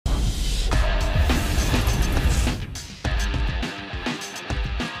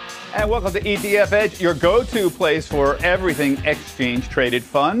And welcome to ETF Edge, your go-to place for everything exchange-traded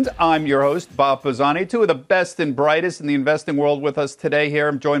fund. I'm your host, Bob Pisani. Two of the best and brightest in the investing world with us today here.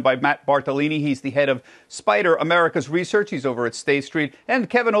 I'm joined by Matt Bartolini. He's the head of SPDR Americas Research. He's over at State Street. And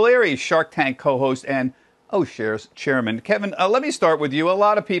Kevin O'Leary, Shark Tank co-host and O'Shares chairman. Kevin, let me start with you. A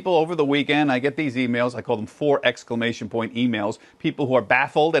lot of people over the weekend, I get these emails. I call them 4 exclamation point emails. People who are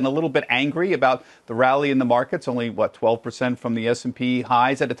baffled and a little bit angry about the rally in the markets. Only, 12% from the S&P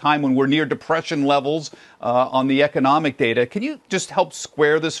highs at a time when we're near depression levels on the economic data. Can you just help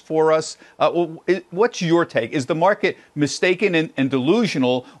square this for us? What's your take? Is the market mistaken and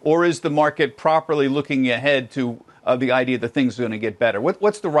delusional, or is the market properly looking ahead to the idea that things are going to get better?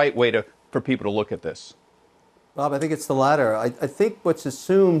 What's the right way for people to look at this? Bob, I think it's the latter. I think what's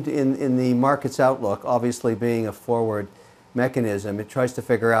assumed in the market's outlook, obviously being a forward mechanism, it tries to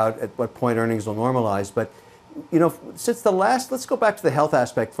figure out at what point earnings will normalize. But, since let's go back to the health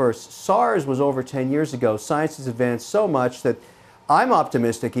aspect first. SARS was over 10 years ago. Science has advanced so much that I'm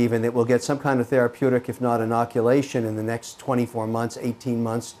optimistic even that we'll get some kind of therapeutic, if not inoculation, in the next 24 months, 18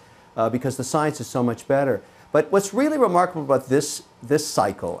 months, because the science is so much better. But what's really remarkable about this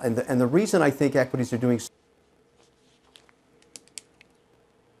cycle, and the reason I think equities are doing so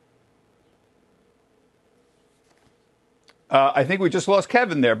I think we just lost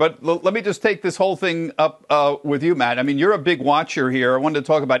Kevin there, but let me just take this whole thing up with you, Matt. I mean, you're a big watcher here. I wanted to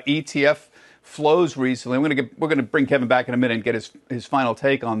talk about ETF flows recently. We're going to bring Kevin back in a minute and get his final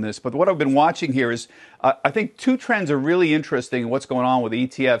take on this. But what I've been watching here is I think 2 trends are really interesting in what's going on with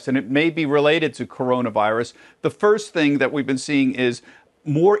ETFs, and it may be related to coronavirus. The first thing that we've been seeing is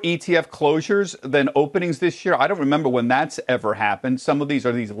more ETF closures than openings this year. I don't remember when that's ever happened. Some of these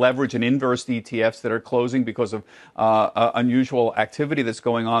are these leverage and inverse ETFs that are closing because of unusual activity that's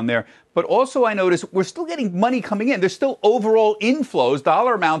going on there. But also I notice we're still getting money coming in. There's still overall inflows.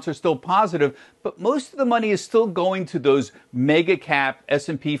 Dollar amounts are still positive, but most of the money is still going to those mega cap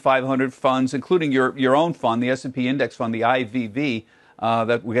S&P 500 funds, including your own fund, the S&P index fund, the IVV,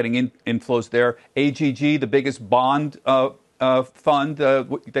 that we're getting inflows there. AGG, the biggest bond fund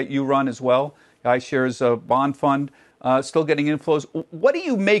that you run as well, iShares bond fund, still getting inflows. What do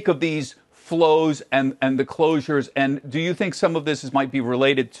you make of these flows and the closures? And do you think some of this might be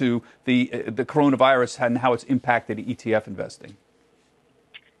related to the coronavirus and how it's impacted ETF investing?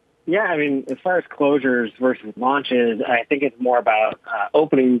 Yeah, I mean, as far as closures versus launches, I think it's more about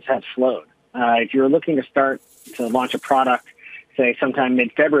openings have slowed. If you're looking to start to launch a product, say sometime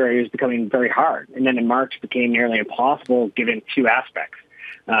mid-February, it was becoming very hard. And then in March, it became nearly impossible given 2 aspects.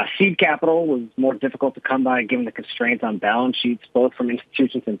 Seed capital was more difficult to come by given the constraints on balance sheets, both from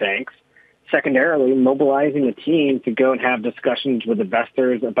institutions and banks. Secondarily, mobilizing a team to go and have discussions with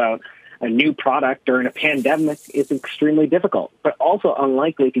investors about a new product during a pandemic is extremely difficult, but also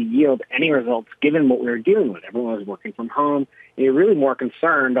unlikely to yield any results given what we were dealing with. Everyone was working from home. And you're really more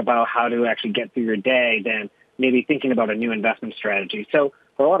concerned about how to actually get through your day than maybe thinking about a new investment strategy. So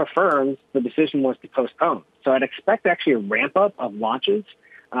for a lot of firms, the decision was to postpone. So I'd expect actually a ramp up of launches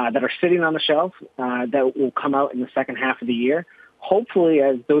that are sitting on the shelf that will come out in the second half of the year. Hopefully,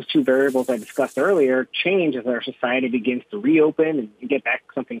 as those 2 variables I discussed earlier change as our society begins to reopen and get back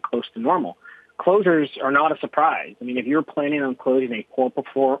to something close to normal. Closures are not a surprise. I mean, if you're planning on closing a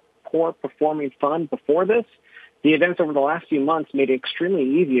poor performing fund before this, the events over the last few months made it extremely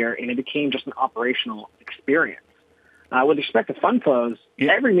easier, and it became just an operational experience. With respect to fund flows,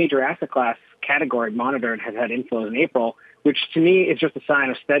 every major asset class category monitored has had inflows in April, which to me is just a sign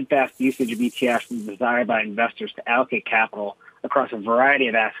of steadfast usage of ETFs and the desire by investors to allocate capital across a variety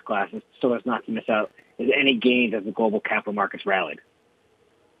of asset classes so as not to miss out on any gains as the global capital markets rallied.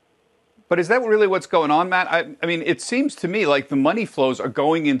 But is that really what's going on, Matt? I mean, it seems to me like the money flows are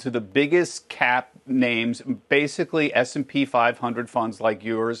going into the biggest cap names, basically S&P 500 funds like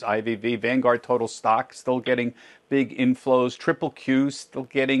yours, IVV, Vanguard Total Stock still getting big inflows, Triple Q still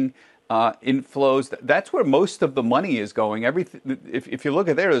getting inflows. That's where most of the money is going. If you look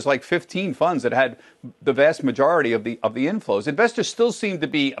at there's like 15 funds that had the vast majority of the inflows. Investors still seem to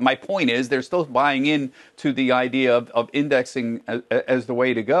be. My point is, they're still buying in to the idea of indexing as the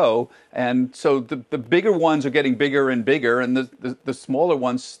way to go, and so the bigger ones are getting bigger and bigger, and the smaller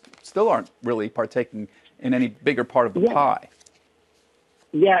ones still aren't really partaking in any bigger part of the pie.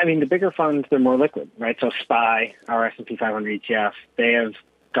 Yeah, I mean, the bigger funds, they're more liquid, right? So SPY, our S&P 500 ETF, they have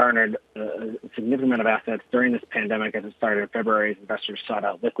garnered a significant amount of assets during this pandemic as it started in February as investors sought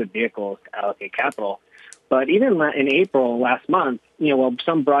out liquid vehicles to allocate capital. But even in April last month, while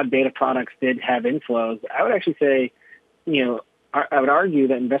some broad beta products did have inflows, I would actually say, I would argue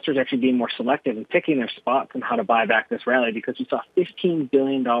that investors actually being more selective and picking their spots on how to buy back this rally, because we saw $15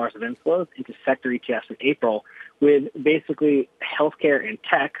 billion of inflows into sector ETFs in April, with basically healthcare and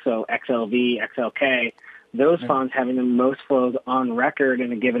tech, so XLV, XLK, those funds having the most flows on record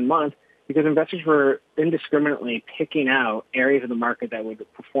in a given month, because investors were indiscriminately picking out areas of the market that would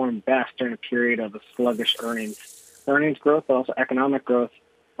perform best during a period of a sluggish earnings growth, but also economic growth,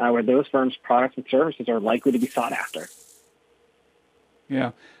 where those firms' products and services are likely to be sought after.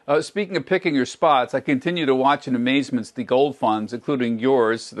 Yeah. Speaking of picking your spots, I continue to watch in amazement the gold funds, including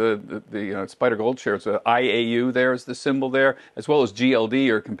yours, the Spider Gold shares. IAU there is the symbol there, as well as GLD,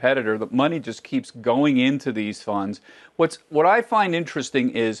 your competitor. The money just keeps going into these funds. What I find interesting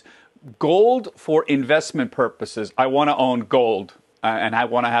is gold for investment purposes. I want to own gold, and I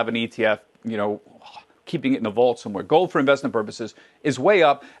want to have an ETF, keeping it in the vault somewhere. Gold for investment purposes is way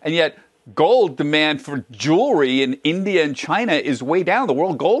up, and yet gold demand for jewelry in India and China is way down. The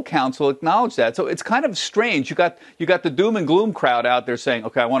World Gold Council acknowledged that. So it's kind of strange. You got the doom and gloom crowd out there saying,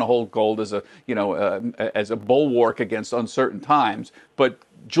 "Okay, I want to hold gold as a bulwark against uncertain times." But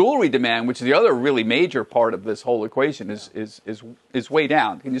jewelry demand, which is the other really major part of this whole equation, is way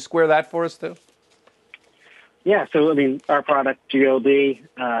down. Can you square that for us too? Yeah, so our product GLD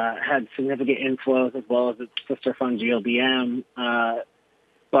had significant inflows, as well as its sister fund GLDM,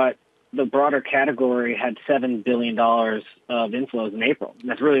 but the broader category had $7 billion of inflows in April. And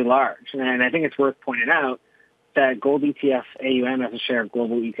that's really large. And I think it's worth pointing out that gold ETF AUM as a share of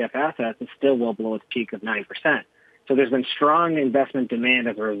global ETF assets is still well below its peak of 9%. So there's been strong investment demand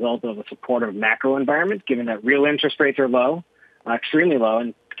as a result of a supportive macro environment, given that real interest rates are low, extremely low,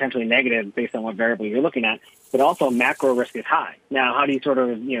 and potentially negative based on what variable you're looking at, but also macro risk is high. Now, how do you sort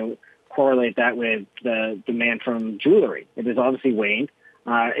of, correlate that with the demand from jewelry? It has obviously waned.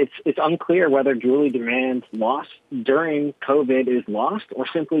 It's unclear whether jewelry demand lost during COVID is lost or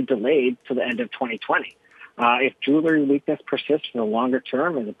simply delayed to the end of 2020. If jewelry weakness persists for the longer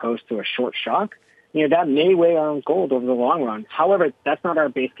term as opposed to a short shock, that may weigh on gold over the long run. However, that's not our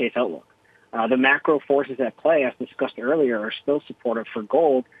base case outlook. The macro forces at play, as discussed earlier, are still supportive for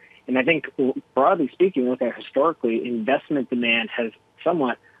gold. And I think, broadly speaking, look at historically, investment demand has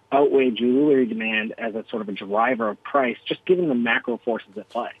somewhat outweigh jewelry demand as a sort of a driver of price, just given the macro forces at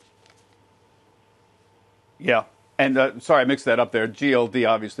play. Yeah. And sorry, I mixed that up there. GLD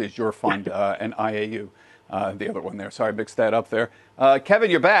obviously is your fund, and IAU, the other one there. Sorry, I mixed that up there. Kevin,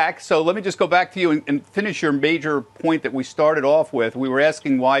 you're back. So let me just go back to you and finish your major point that we started off with. We were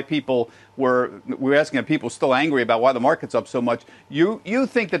asking why are people still angry about why the market's up so much. You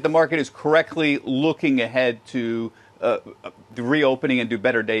think that the market is correctly looking ahead to the reopening and do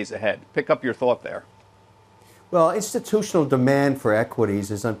better days ahead. Pick up your thought there. Well, institutional demand for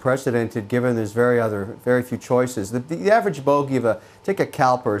equities is unprecedented given there's very few choices. The average bogey take a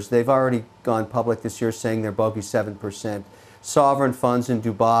CalPERS, they've already gone public this year saying their bogey 7%. Sovereign funds in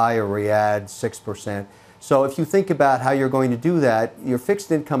Dubai or Riyadh, 6%. So if you think about how you're going to do that, your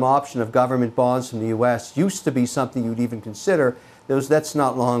fixed income option of government bonds from the U.S. used to be something you'd even consider. That's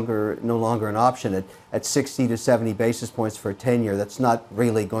no longer an option at 60 to 70 basis points for a 10-year. That's not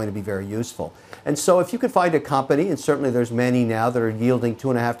really going to be very useful. And so if you can find a company, and certainly there's many now that are yielding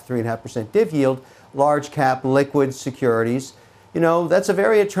 2.5 to 3.5% div yield, large cap, liquid securities, that's a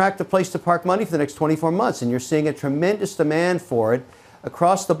very attractive place to park money for the next 24 months. And you're seeing a tremendous demand for it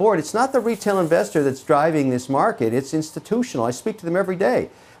across the board. It's not the retail investor that's driving this market. It's institutional. I speak to them every day.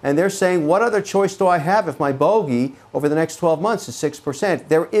 And they're saying, what other choice do I have if my bogey over the next 12 months is 6%?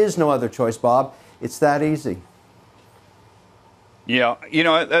 There is no other choice, Bob. It's that easy. Yeah.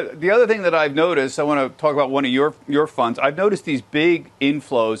 The other thing that I've noticed, I want to talk about one of your funds. I've noticed these big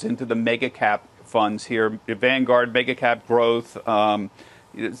inflows into the mega cap funds here, Vanguard, mega cap growth, some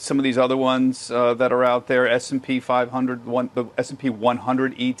of these other ones that are out there, S&P 500, the S&P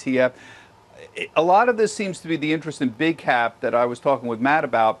 100 ETF. A lot of this seems to be the interest in big cap that I was talking with Matt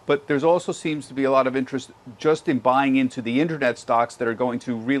about, but there's also seems to be a lot of interest just in buying into the internet stocks that are going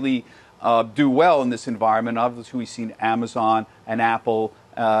to really do well in this environment. Obviously, we've seen Amazon and Apple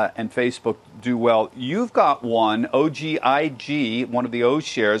and Facebook do well. You've got one, OGIG, one of the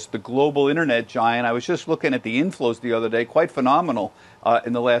O'Shares, the global internet giant. I was just looking at the inflows the other day, quite phenomenal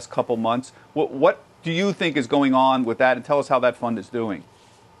in the last couple months. What do you think is going on with that? And tell us how that fund is doing.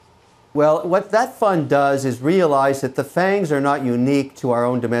 Well, what that fund does is realize that the FANGs are not unique to our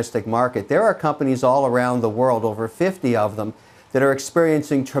own domestic market. There are companies all around the world, over 50 of them, that are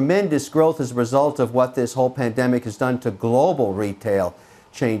experiencing tremendous growth as a result of what this whole pandemic has done to global retail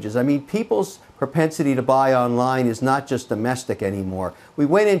changes. I mean, people's propensity to buy online is not just domestic anymore. We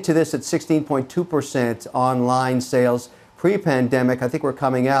went into this at 16.2% online sales pre-pandemic. I think we're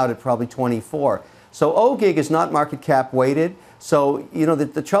coming out at probably 24. So OGIG is not market cap weighted. So, you know,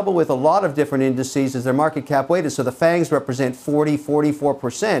 the trouble with a lot of different indices is they're market cap weighted. So the FANGs represent 40,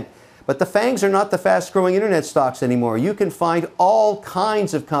 44%. But the FANGs are not the fast growing internet stocks anymore. You can find all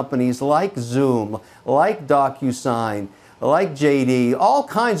kinds of companies like Zoom, like DocuSign, like JD, all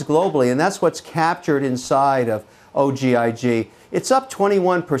kinds globally. And that's what's captured inside of OGIG. It's up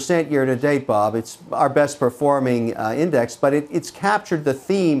 21% year to date, Bob. It's our best performing index, but it's captured the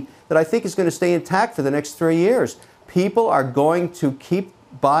theme that I think is going to stay intact for the next 3 years. People are going to keep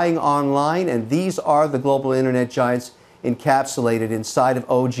buying online, and these are the global internet giants encapsulated inside of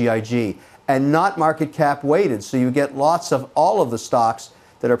OGIG and not market cap weighted. So you get lots of all of the stocks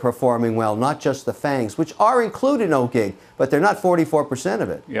that are performing well, not just the FANGs, which are included in OGIG, but they're not 44% of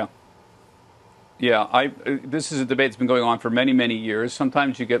it. Yeah. Yeah, this is a debate that's been going on for many, many years.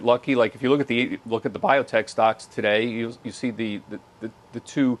 Sometimes you get lucky. Like if you look at the biotech stocks today, you see the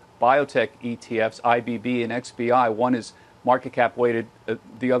two biotech ETFs, IBB and XBI. One is market cap weighted,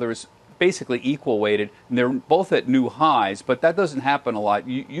 the other is basically equal weighted, and they're both at new highs. But that doesn't happen a lot.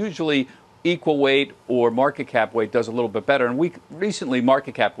 Usually, equal weight or market cap weight does a little bit better. And recently,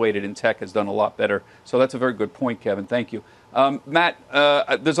 market cap weighted in tech has done a lot better. So that's a very good point, Kevin. Thank you. Matt,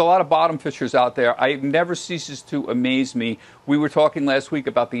 there's a lot of bottom fishers out there. It never ceases to amaze me. We were talking last week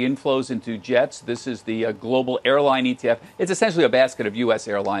about the inflows into jets. This is the global airline ETF. It's essentially a basket of U.S.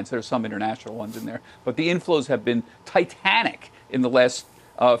 airlines. There are some international ones in there. But the inflows have been titanic in the last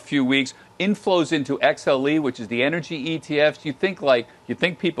few weeks. Inflows into XLE, which is the energy ETFs. You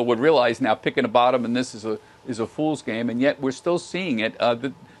think people would realize now picking a bottom and this is a fool's game, and yet we're still seeing it.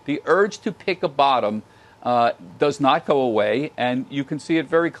 The urge to pick a bottom does not go away, and you can see it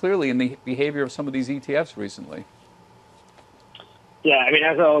very clearly in the behavior of some of these ETFs recently. Yeah, I mean,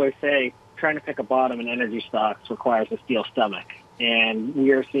 as I always say, trying to pick a bottom in energy stocks requires a steel stomach, and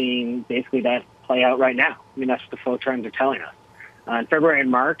we are seeing basically that play out right now. I mean, that's what the flow trends are telling us. In February and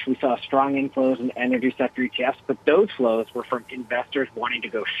March, we saw strong inflows in energy sector ETFs, but those flows were from investors wanting to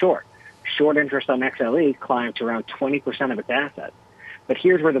go short. Short interest on XLE climbed to around 20% of its assets. But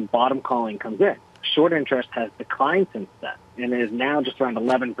here's where the bottom calling comes in. Short interest has declined since then and is now just around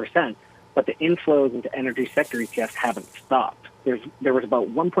 11%, but the inflows into energy sector ETFs haven't stopped. There was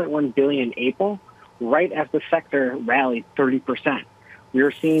about $1.1 billion in April, right as the sector rallied 30%. We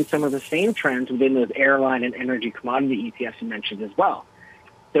are seeing some of the same trends within those airline and energy commodity ETFs you mentioned as well.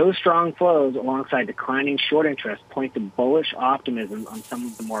 Those strong flows alongside declining short interest point to bullish optimism on some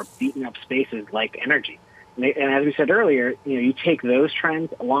of the more beaten up spaces like energy. And as we said earlier, you take those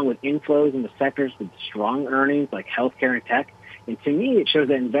trends along with inflows in the sectors with strong earnings like healthcare and tech, and to me it shows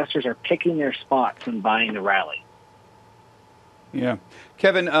that investors are picking their spots when buying the rally. Yeah.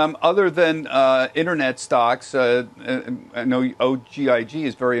 Kevin, other than internet stocks, I know OGIG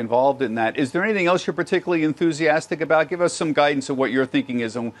is very involved in that. Is there anything else you're particularly enthusiastic about? Give us some guidance of what your thinking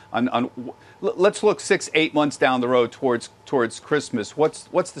is on let's look 6-8 months down the road towards Christmas.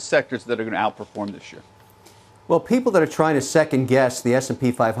 What's the sectors that are going to outperform this year? Well, people that are trying to second guess the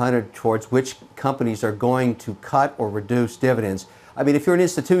S&P 500 towards which companies are going to cut or reduce dividends. I mean, if you're an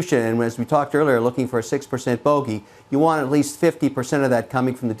institution, and as we talked earlier, looking for a 6% bogey, you want at least 50% of that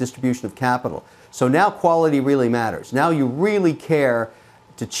coming from the distribution of capital. So now quality really matters. Now you really care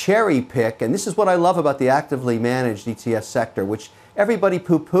to cherry pick, and this is what I love about the actively managed ETF sector, which everybody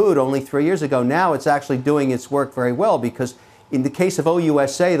poo-pooed only 3 years ago. Now it's actually doing its work very well, because in the case of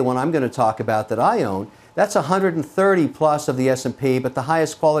OUSA, the one I'm going to talk about that I own, that's 130 plus of the S&P, but the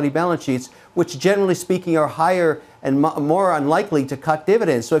highest quality balance sheets, which generally speaking are higher and more unlikely to cut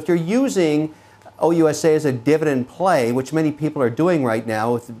dividends. So if you're using OUSA as a dividend play, which many people are doing right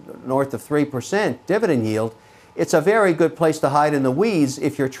now with north of 3% dividend yield, it's a very good place to hide in the weeds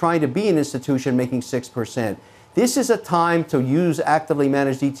if you're trying to be an institution making 6%. This is a time to use actively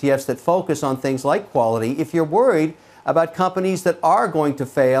managed ETFs that focus on things like quality. If you're worried about companies that are going to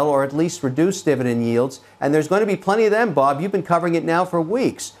fail or at least reduce dividend yields, and there's going to be plenty of them, Bob. You've been covering it now for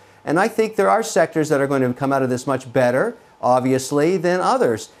weeks. And I think there are sectors that are going to come out of this much better, obviously, than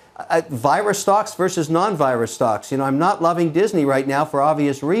others. Virus stocks versus non-virus stocks. I'm not loving Disney right now for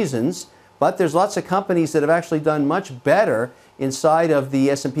obvious reasons, but there's lots of companies that have actually done much better inside of the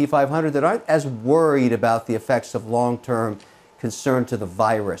S&P 500 that aren't as worried about the effects of long-term concern to the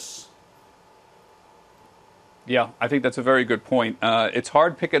virus. Yeah, I think that's a very good point. It's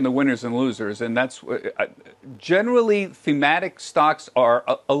hard picking the winners and losers, and that's generally thematic stocks are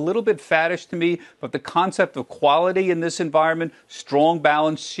a little bit faddish to me, but the concept of quality in this environment, strong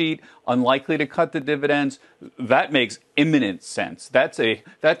balance sheet, unlikely to cut the dividends, that makes imminent sense. That's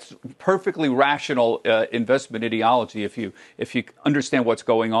perfectly rational investment ideology if you understand what's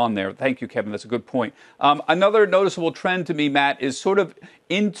going on there. Thank you, Kevin. That's a good point. Another noticeable trend to me, Matt, is sort of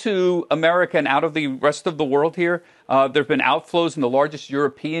into America and out of the rest of the world here. There have been outflows in the largest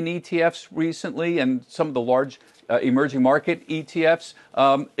European ETFs recently and some of the large emerging market ETFs.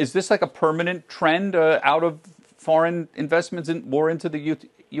 Is this like a permanent trend out of foreign investments more into the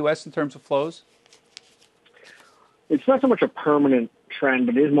U.S. in terms of flows? It's not so much a permanent trend,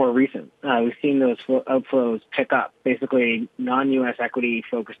 but it is more recent. We've seen those outflows pick up. Basically, non-U.S.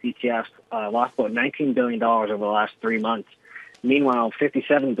 equity-focused ETFs lost about $19 billion over the last 3 months. Meanwhile,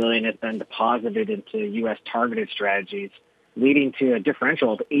 $57 billion has been deposited into U.S. targeted strategies, leading to a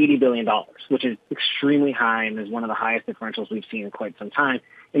differential of $80 billion, which is extremely high and is one of the highest differentials we've seen in quite some time.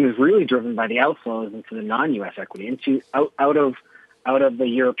 And is really driven by the outflows into the non-U.S. equity, out of the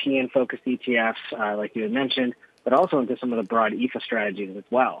European-focused ETFs, like you had mentioned, but also into some of the broad ETF strategies as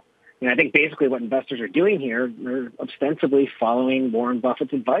well. And I think basically what investors are doing here, they're ostensibly following Warren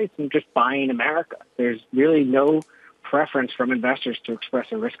Buffett's advice and just buying America. There's really no preference from investors to express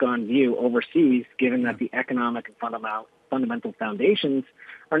a risk-on view overseas, given that the economic and fundamental foundations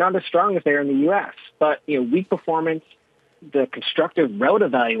are not as strong as they are in the U.S. But weak performance, the constructive relative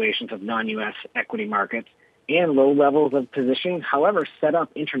valuations of non-U.S. equity markets, and low levels of positioning, however, set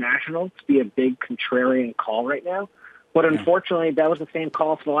up international to be a big contrarian call right now. But unfortunately, that was the same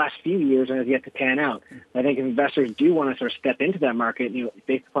call for the last few years and has yet to pan out. I think if investors do want to sort of step into that market,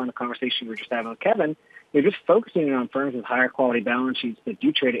 based upon the conversation we were just having with Kevin, you're just focusing on firms with higher quality balance sheets that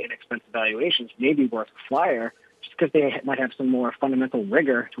do trade at inexpensive valuations may be worth a flyer, just because they might have some more fundamental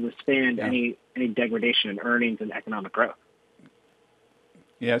rigor to withstand any degradation in earnings and economic growth.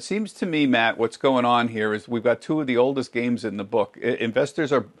 Yeah, it seems to me, Matt, what's going on here is we've got two of the oldest games in the book.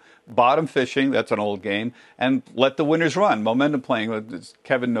 Investors are bottom fishing, that's an old game, and let the winners run. Momentum playing, as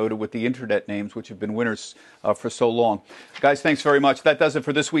Kevin noted, with the internet names, which have been winners for so long. Guys, thanks very much. That does it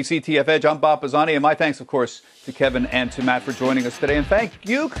for this week's ETF Edge. I'm Bob Pisani, and my thanks, of course, to Kevin and to Matt for joining us today. And thank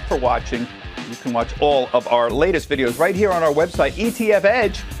you for watching. You can watch all of our latest videos right here on our website,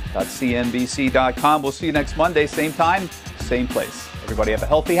 etfedge.cnbc.com. We'll see you next Monday, same time, same place. Everybody have a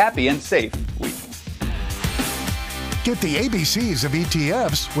healthy, happy, and safe week. Get the ABCs of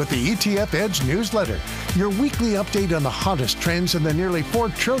ETFs with the ETF Edge newsletter, your weekly update on the hottest trends in the nearly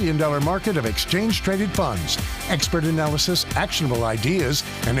 $4 trillion market of exchange-traded funds, expert analysis, actionable ideas,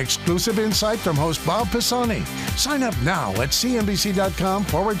 and exclusive insight from host Bob Pisani. Sign up now at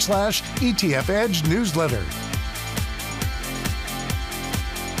cnbc.com/ETF Edge newsletter.